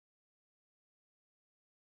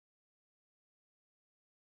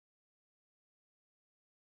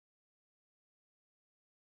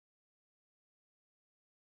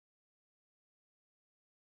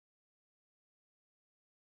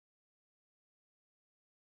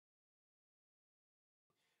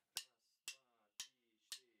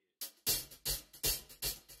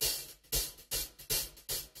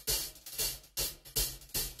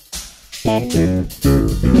She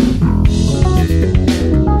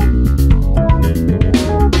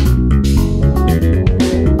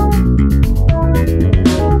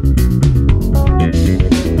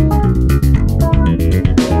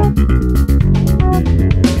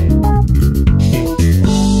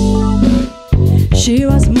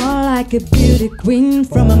was more like a beauty queen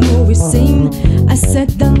from a movie scene. I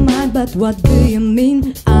said don't mind, but what do you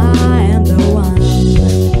mean? I am the one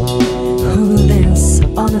who will dance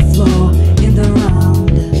on the floor in the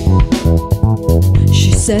round.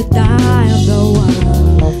 She said I am the one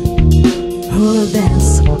who will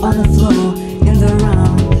dance on the floor in the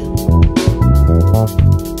round.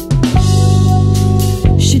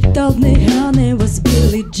 She told me her name was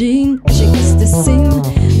Billie Jean. She kissed the scene,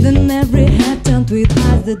 then every head turned with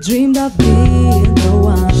eyes that dreamed of being the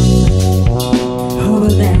one who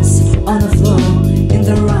will dance on the floor in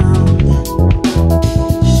the round.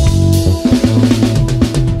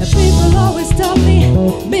 People always tell me,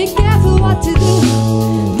 be careful what to do,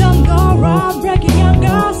 don't go around breaking young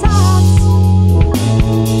girls' hearts.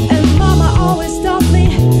 And mama always told me,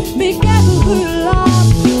 be careful who you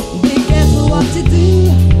love, be careful what to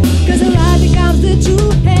do, 'cause a lie becomes the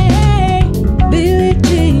truth. Hey, Billie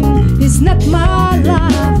Jean is not my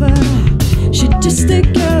lover, she's just a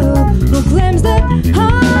girl who claims that I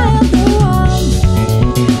am the one.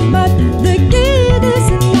 But the kid is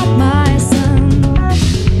not my son.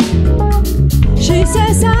 She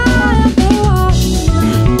says I am the one,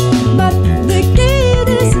 but the kid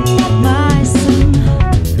is not my son.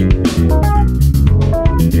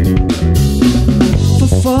 For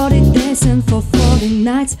 40 days and for 40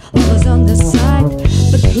 nights I was on the side,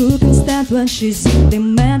 but who can stand when she's in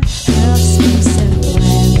demand? Her schemes and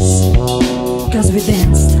plans, 'cause we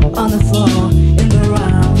danced on the floor in the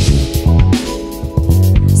round.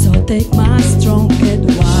 So take my strong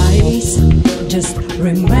advice, just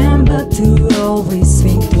remember to always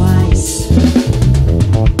think twice.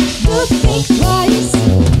 Do think twice.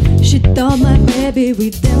 She told my baby we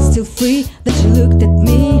danced till free. Then she looked at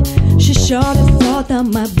me, she shot a photo,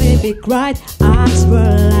 my baby cried, eyes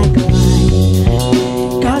were like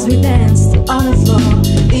mine, 'cause we danced on the floor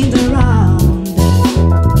in the round.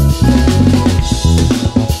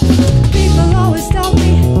 People always tell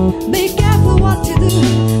me, be careful what you do,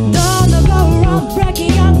 don't go around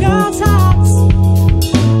breaking young girls' hearts.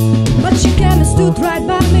 But she came and stood right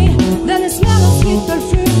by me, then the smell of sweet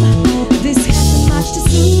perfume, this happened much too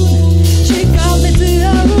soon. She called me to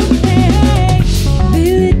her room. Hey,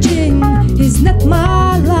 Billie Jean is not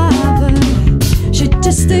my lover, she's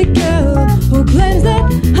just a girl who claims that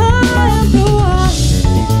I am the one,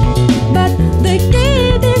 but the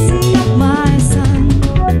kid is not my son.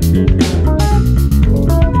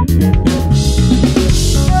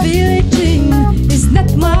 Billie Jean is not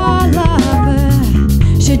my lover,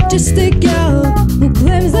 she's just a girl who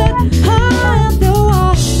claims that I am the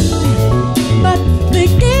one, but the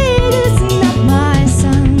kid is not my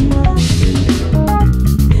son.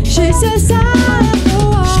 She says I am the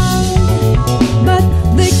one, but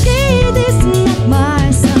the kid is not my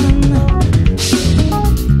son.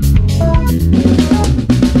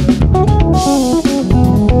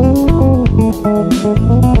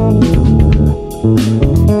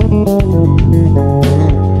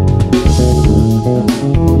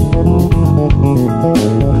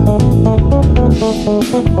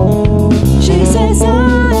 She says I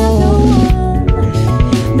am the one,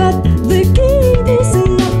 but the kid is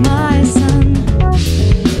not my son.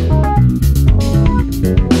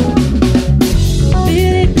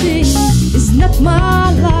 Billie Jean is not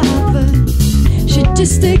my lover, she's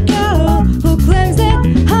just a